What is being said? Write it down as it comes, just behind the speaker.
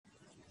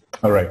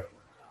All right.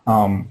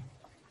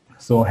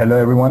 So hello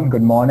everyone.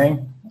 Good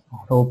morning.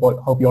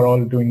 Hope you're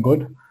all doing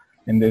good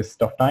in this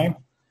tough time.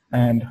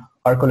 And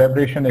our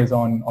collaboration is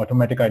on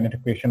automatic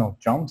identification of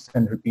jumps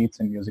and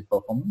repeats in music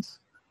performance.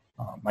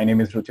 My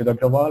name is Ruchit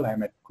Agrawal.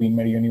 I'm at Queen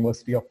Mary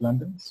University of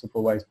London,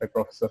 supervised by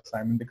Professor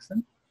Simon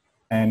Dixon.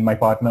 And my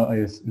partner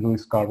is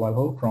Luís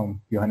Carvalho from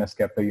Johannes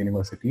Kepler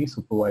University,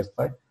 supervised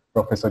by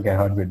Professor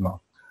Gerhard Widmer.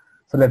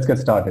 So let's get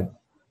started.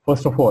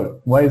 First of all,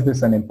 why is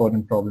this an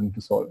important problem to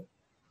solve?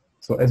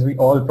 So as we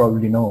all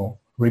probably know,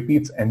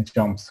 repeats and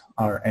jumps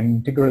are an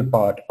integral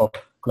part of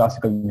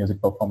classical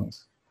music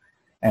performance.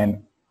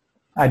 And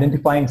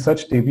identifying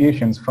such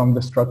deviations from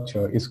the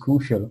structure is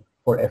crucial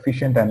for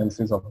efficient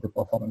analysis of the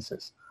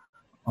performances.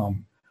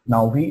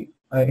 Now we,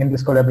 in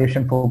this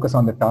collaboration, focus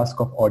on the task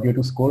of audio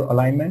to score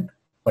alignment,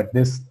 but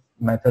this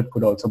method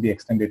could also be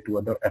extended to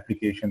other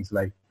applications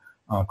like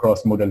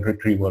cross-modal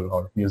retrieval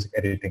or music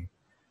editing.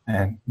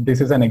 And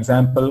this is an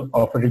example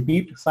of a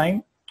repeat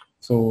sign.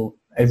 So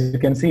as you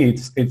can see,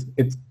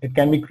 it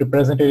can be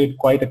represented in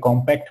quite a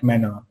compact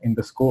manner in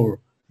the score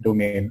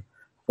domain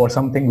for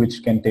something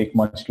which can take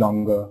much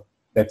longer,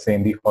 let's say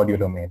in the audio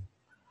domain.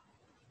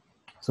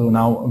 So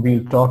now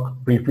we'll talk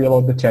briefly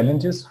about the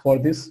challenges for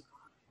this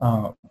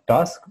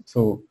task.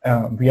 So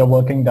we are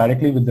working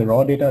directly with the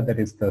raw data, that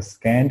is the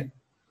scanned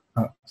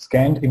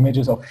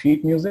images of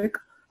sheet music.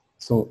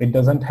 So it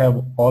doesn't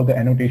have all the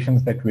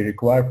annotations that we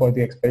require for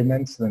the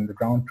experiments, and the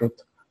ground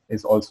truth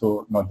is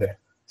also not there.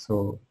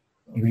 So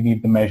we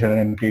need the measure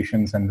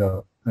annotations and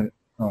the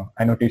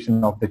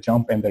annotation of the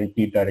jump and the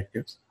repeat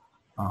directives.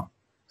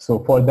 So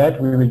for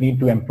that, we will need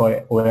to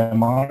employ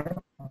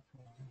OMR.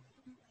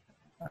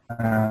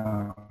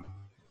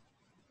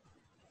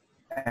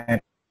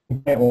 And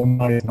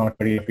OMR is not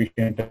very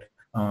efficient.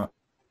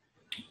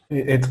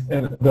 It's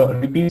the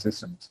repeat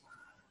systems.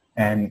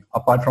 And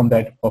apart from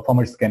that,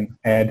 performers can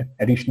add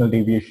additional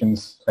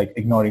deviations like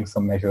ignoring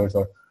some measures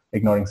or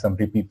ignoring some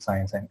repeat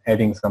signs and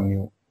adding some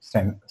new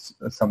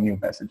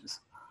passages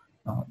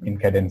in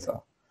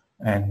cadenza.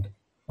 And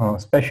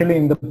especially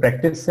in the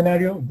practice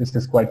scenario, this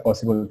is quite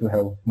possible to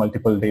have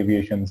multiple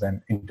deviations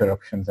and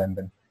interruptions and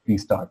then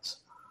restarts.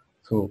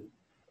 So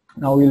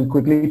now we'll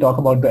quickly talk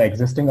about the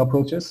existing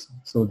approaches.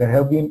 So there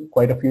have been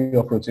quite a few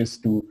approaches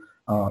to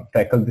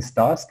tackle this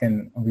task,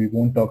 and we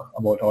won't talk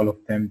about all of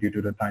them due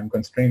to the time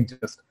constraint,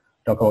 just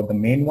talk about the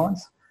main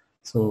ones.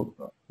 So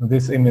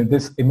this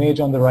image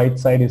on the right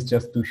side is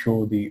just to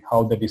show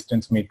how the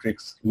distance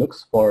matrix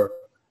looks for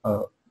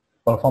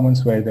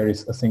performance where there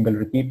is a single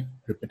repeated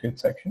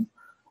section.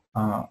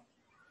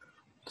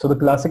 So the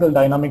classical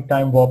dynamic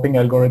time warping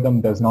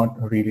algorithm does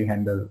not really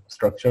handle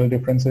structural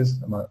differences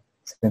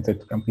since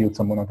it computes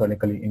a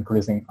monotonically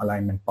increasing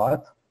alignment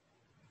path.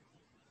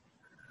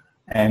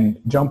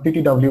 And jump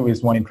TTW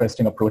is one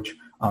interesting approach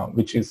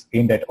which is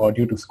aimed at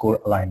audio to score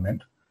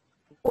alignment.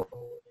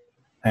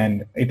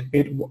 And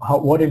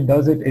what it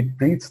does, it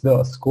treats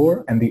the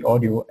score and the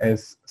audio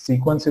as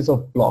sequences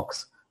of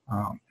blocks,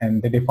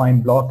 and they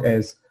define block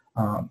as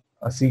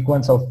a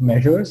sequence of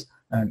measures,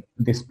 and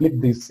they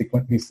split these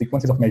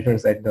sequences of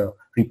measures at the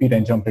repeat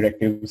and jump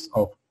directives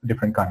of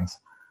different kinds.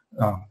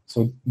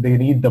 So they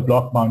read the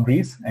block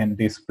boundaries and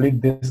they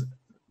split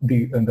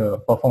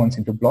the performance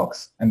into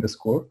blocks and the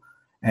score,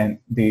 and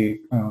they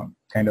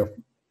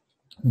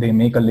they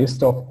make a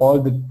list of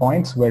all the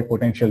points where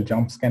potential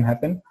jumps can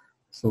happen.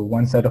 So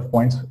one set of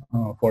points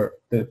for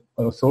the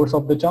source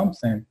of the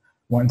jumps and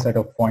one set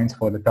of points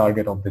for the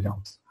target of the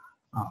jumps.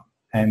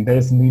 And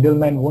there's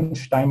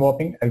Needleman-Wunsch time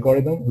warping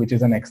algorithm, which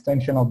is an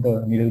extension of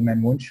the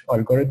Needleman-Wunsch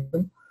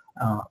algorithm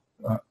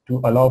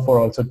to allow for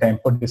also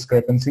tempo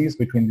discrepancies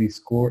between the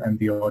score and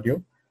the audio.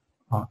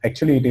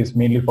 Actually, it is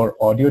mainly for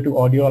audio to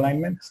audio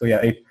alignment. So yeah,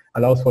 it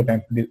allows for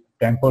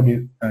tempo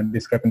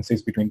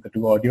discrepancies between the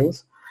two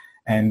audios,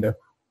 and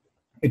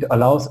it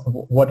allows,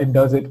 what it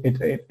does,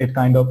 it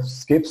kind of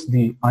skips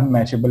the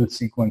unmatchable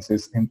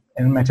sequences and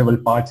unmatchable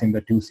parts in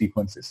the two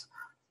sequences.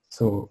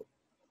 So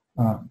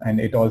and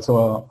it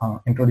also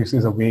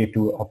introduces a way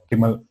to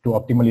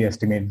optimally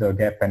estimate the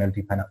gap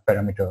penalty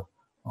parameter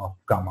of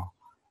gamma.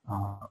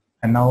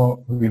 And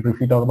now we'll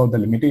briefly talk about the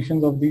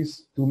limitations of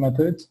these two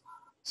methods.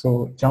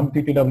 So jump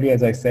TTW,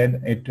 as I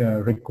said, it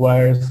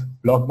requires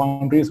block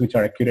boundaries which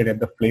are accurate at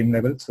the flame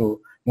level.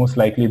 So most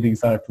likely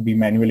these are to be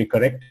manually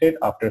corrected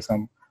after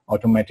some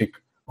automatic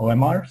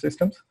OMR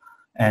systems.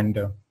 And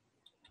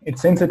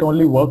since it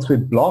only works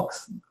with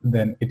blocks,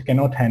 then it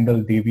cannot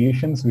handle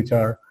deviations which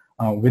are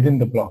within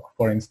the block,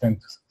 for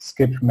instance,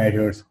 skipped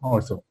measures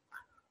also.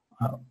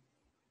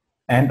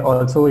 And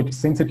also,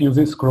 since it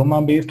uses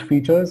chroma-based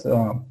features,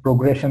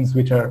 progressions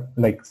which are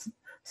like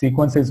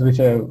sequences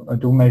which are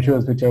two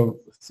measures which have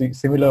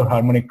similar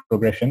harmonic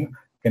progression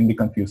can be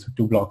confused.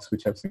 Two blocks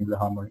which have similar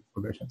harmonic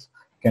progressions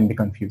can be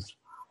confused.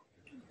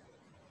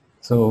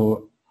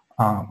 So,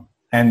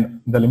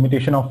 and the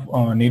limitation of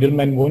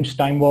Needleman-Wunsch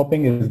time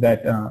warping is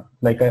that,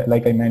 like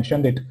I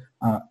mentioned,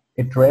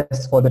 it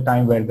rests for the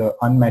time where the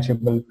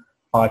unmatchable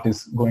part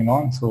is going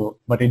on. So,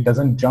 but it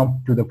doesn't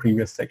jump to the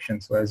previous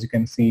section. So, as you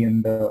can see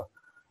in the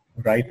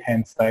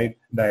right-hand side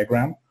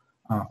diagram,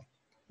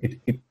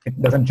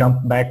 it doesn't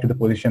jump back to the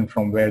position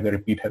from where the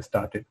repeat has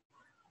started.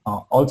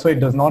 Also, it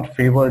does not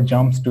favor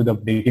jumps to the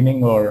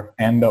beginning or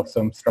end of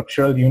some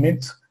structural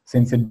units,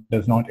 since it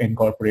does not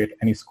incorporate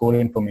any score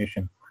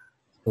information.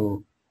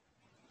 So,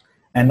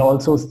 and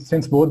also,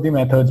 since both the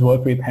methods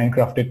work with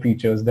handcrafted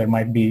features, there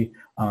might be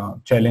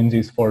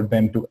challenges for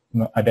them to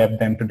adapt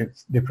them to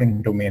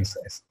different domains.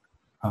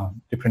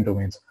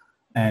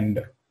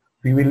 And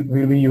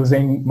we'll be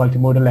using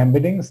multimodal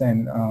embeddings,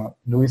 and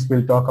Luís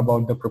will talk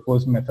about the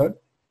proposed method.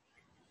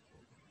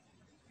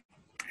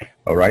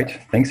 All right,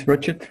 thanks,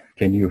 Ruchit.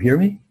 Can you hear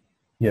me?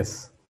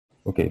 Yes.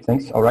 Okay,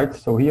 thanks. All right,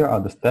 so here are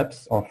the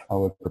steps of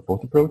our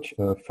proposed approach.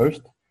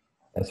 First,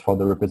 as for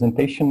the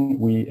representation,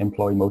 we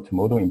employ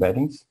multimodal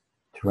embeddings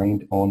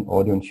trained on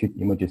audio and sheet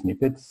image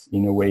snippets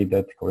in a way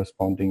that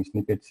corresponding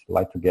snippets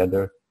lie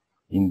together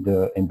in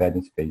the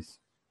embedding space.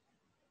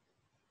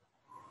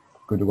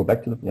 Could you go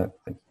back to the, yeah,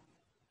 thanks.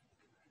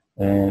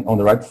 And on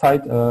the right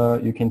side,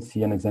 you can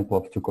see an example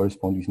of two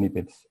corresponding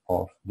snippets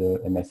of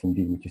the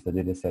MSMD, which is the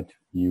dataset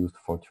used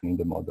for training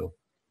the model.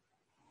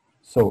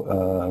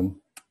 So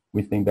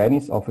with the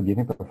embeddings of a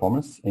given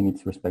performance and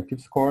its respective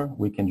score,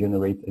 we can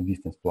generate a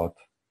distance plot,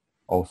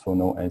 also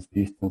known as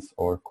distance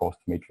or cost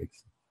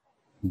matrix.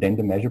 Then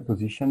the measure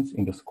positions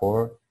in the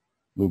score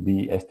will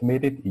be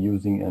estimated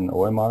using an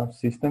OMR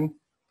system.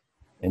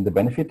 And the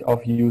benefit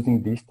of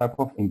using this type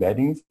of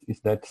embeddings is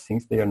that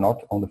since they are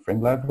not on the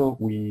frame level,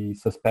 we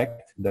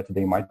suspect that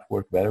they might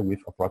work better with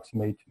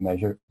approximate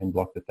measure and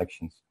block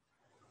detections,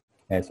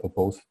 as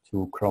opposed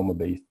to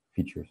chroma-based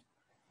features.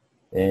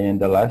 And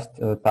the last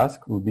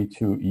task will be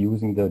to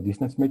using the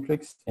distance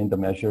matrix and the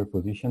measure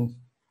positions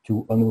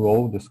to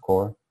unroll the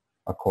score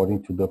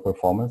according to the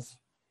performance.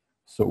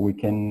 So we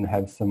can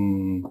have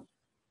some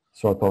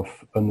sort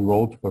of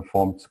unrolled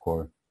performed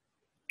score.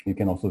 You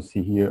can also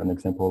see here an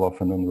example of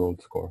an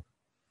unrolled score.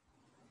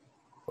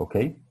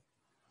 Okay.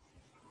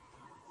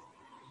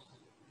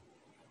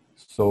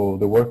 So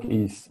the work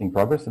is in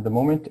progress at the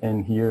moment,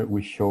 and here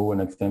we show an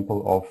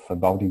example of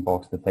bounding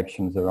box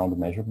detections around the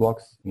measure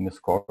blocks in a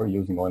score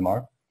using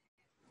OMR.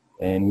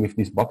 And with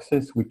these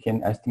boxes, we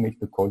can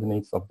estimate the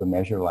coordinates of the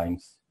measure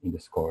lines in the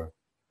score.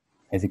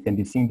 As it can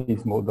be seen,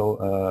 this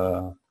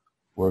model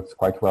works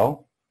quite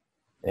well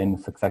and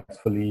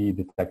successfully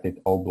detected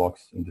all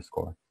blocks in the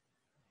score.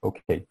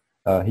 Okay,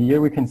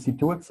 here we can see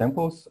two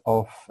examples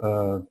of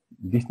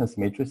distance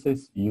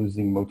matrices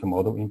using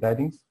multimodal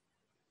embeddings.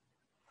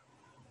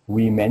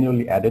 We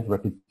manually added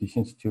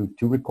repetitions to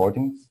two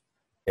recordings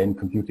and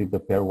computed the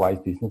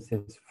pairwise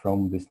distances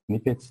from the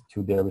snippets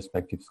to their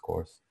respective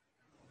scores.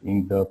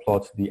 In the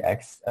plot, the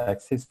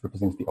x-axis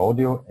represents the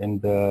audio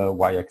and the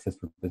y-axis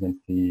represents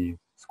the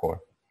score.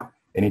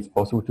 And it's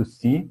possible to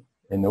see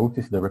and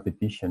notice the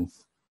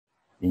repetitions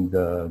in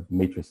the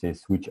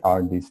matrices, which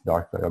are these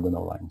dark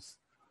diagonal lines.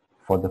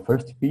 For the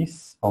first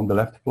piece, on the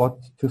left plot,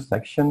 two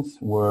sections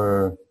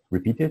were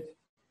repeated,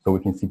 so we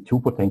can see two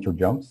potential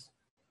jumps.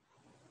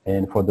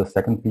 And for the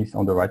second piece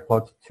on the right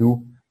plot,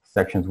 two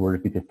sections were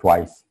repeated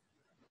twice,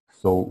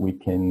 so we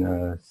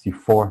can see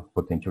four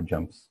potential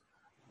jumps.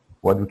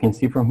 What we can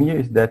see from here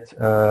is that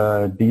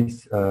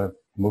this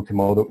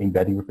multimodal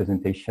embedding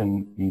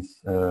representation is,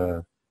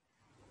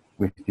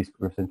 with this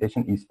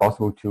representation, is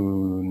possible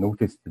to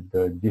notice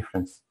the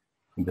difference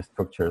in the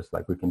structures,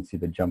 like we can see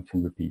the jumps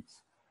and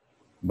repeats.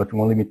 But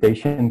one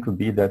limitation could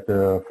be that,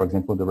 for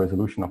example, the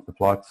resolution of the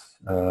plots.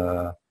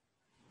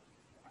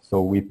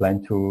 So we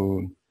plan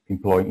to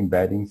employ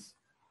embeddings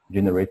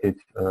generated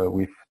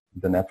with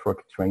the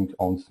network trained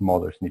on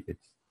smaller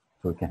snippets,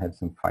 so we can have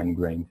some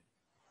fine-grained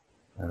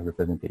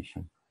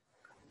representation.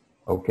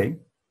 Okay.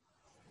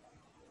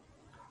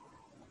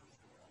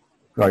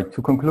 Right,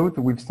 to conclude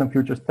with some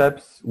future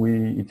steps,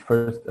 it's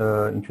first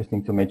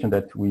interesting to mention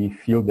that we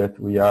feel that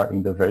we are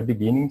in the very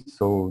beginning,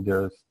 so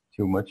there's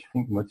too much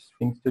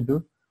things to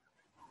do.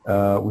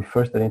 We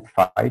first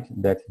identified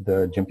that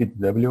the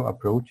JumpTW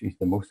approach is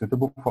the most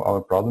suitable for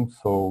our problem,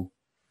 so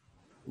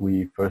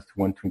we first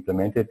want to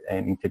implement it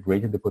and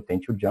integrated the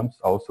potential jumps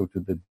also to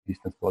the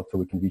distance plot so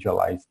we can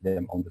visualize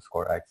them on the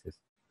score axis.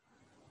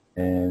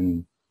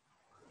 And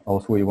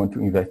also we want to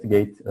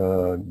investigate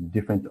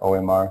different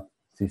OMR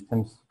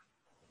systems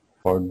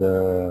for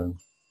the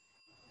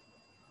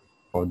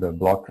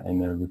block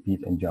and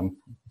repeat and jump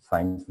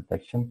signs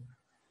detection.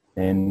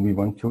 And we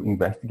want to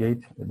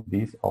investigate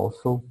this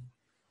also.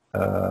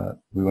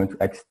 We want to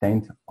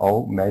extend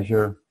all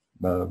measure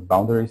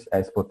boundaries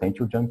as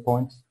potential jump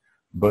points,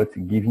 but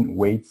giving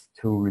weights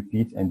to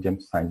repeat and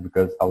jump signs,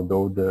 because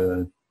although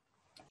the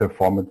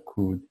performer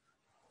could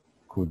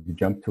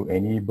jump to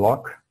any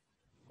block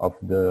of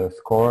the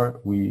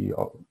score,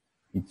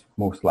 it's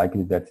most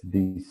likely that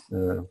these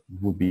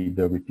will be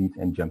the repeat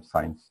and jump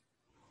signs.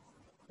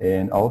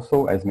 And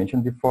also, as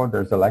mentioned before,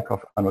 there's a lack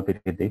of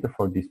annotated data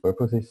for these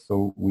purposes,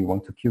 so we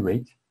want to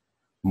curate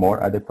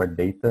more adequate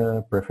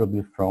data,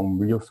 preferably from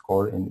real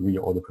score and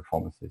real audio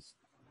performances.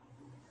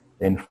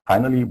 And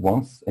finally,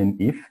 once and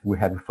if we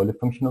have a fully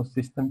functional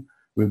system,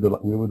 we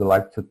would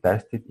like to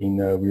test it in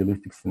a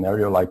realistic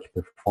scenario, like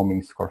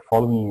performing score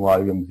following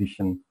while a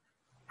musician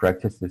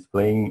practices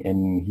playing,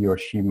 and he or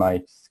she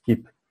might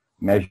skip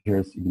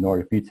measures, ignore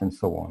repeats, and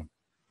so on.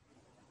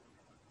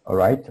 All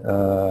right,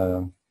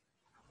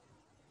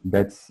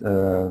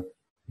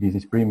 this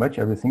is pretty much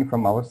everything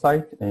from our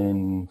side,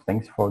 and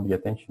thanks for the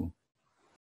attention.